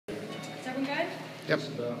everyone good? Yep.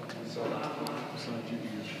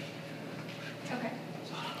 Okay.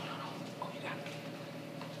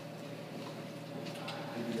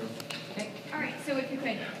 Okay. All right. So if you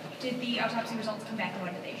could, did the autopsy results come back and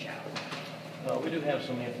what did they show? We do have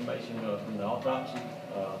some information from the autopsy.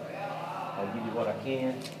 I'll give you what I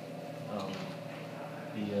can.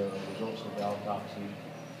 The results of the autopsy,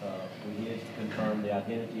 we did confirm the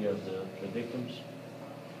identity of the victims.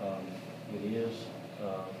 It is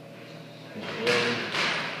Mr.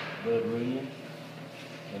 Bud Runion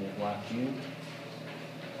and his wife June.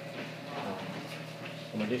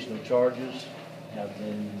 Some additional charges have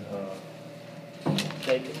been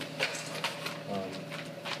taken.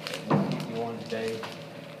 On today,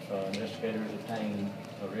 investigators obtained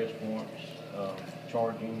arrest warrants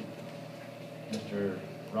charging Mr.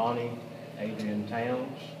 Ronnie Adrian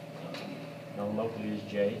Towns, known locally as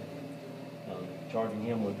Jay, charging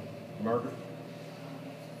him with murder,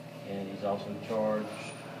 and he's also charged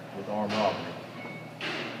with armed robbery.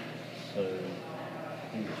 So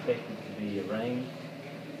he's expected to be arraigned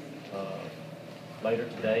later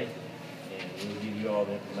today, and we'll give you all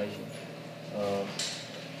the information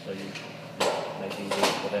so you may be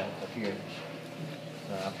ready for that appearance.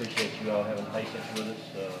 I appreciate you all having patience with us.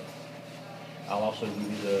 I'll also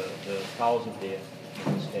give you the cause of death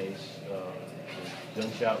in this case,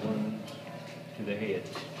 gunshot wounds to the head.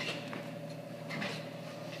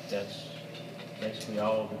 That's basically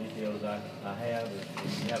all the details I have.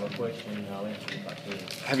 If you have a question, I'll answer if I can.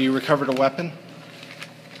 Have you recovered a weapon?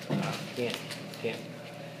 I can't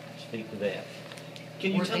speak to that.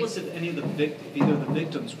 Can you tell us if any of the either of the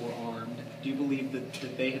victims were armed? Do you believe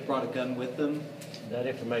that they had brought a gun with them? That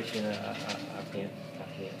information, I can't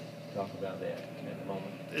talk about that at the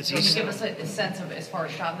moment. Can you give us a sense of, as far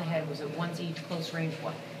as shot in the head, was it once each, close range,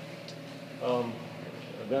 what? A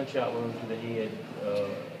gunshot wound to the head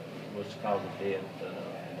was the cause of death.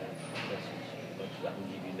 That's as much as I can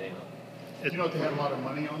give you now. Do you know if they had a lot of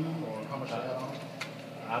money on them or how much they had on them?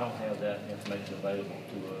 I don't have that information available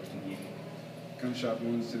to give you. Gunshot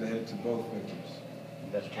wounds to the head to both victims.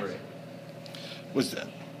 That's correct.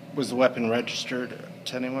 Was the weapon registered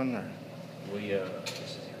to anyone, or? We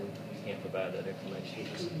can't provide that information.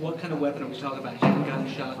 What kind of weapon are we talking about? Handgun,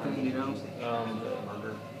 shotgun, you know?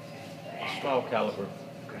 Small caliber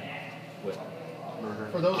weapon.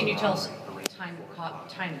 For those Can you tell us time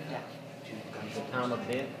of death? The time of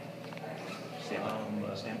death?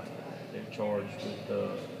 They're charged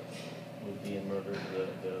with being murdered.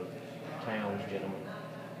 The Towns gentleman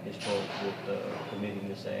is charged with committing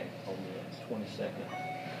this act on the 22nd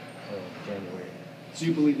of January. So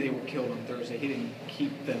you believe they were killed on Thursday? He didn't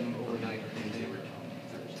keep them overnight, or did they?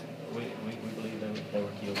 We believe they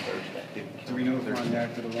were killed Thursday. Do we know if Ronnie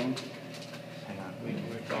acted alone?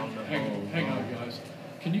 We're following up Hang on, guys.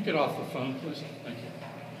 Can you get off the phone, please? Thank you.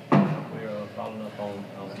 We're following up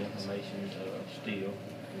on the information still.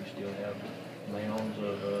 We still have mounds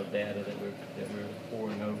of data that we're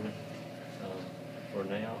pouring over. For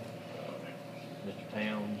now, Mr.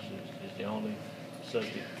 Towns is the only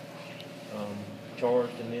subject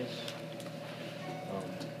charged in this.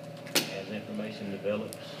 As information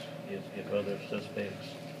develops, if other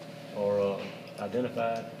suspects are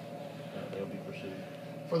identified, they'll be pursued.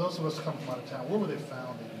 For those of us who come from out of town, where were they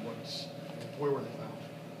found and where were they found?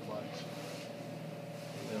 The bodies?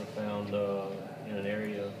 They were found in an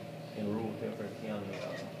area in rural Telfair County.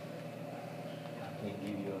 I can't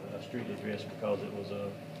give you a street address because it was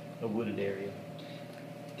a wooded area.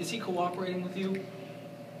 Is he cooperating with you?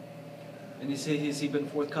 And has he been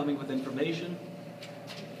forthcoming with information?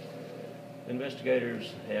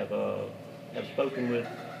 Investigators have spoken with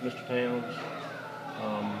Mr. Towns,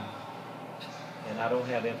 and I don't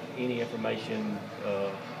have any information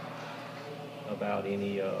about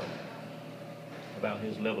about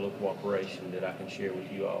his level of cooperation that I can share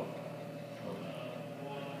with you all.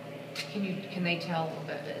 Can they tell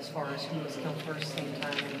that as far as who was killed first, same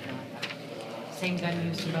time, anything like that? Same gun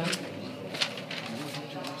used in both?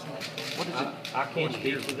 What is it? I can't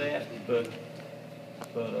speak to that, but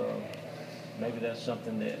maybe that's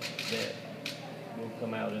something that will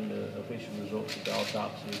come out in the official results of the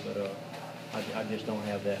autopsy. But I just don't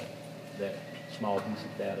have that small piece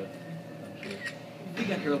of data. I'm sure. We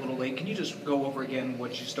got here a little late. Can you just go over again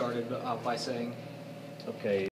what you started out by saying? Okay.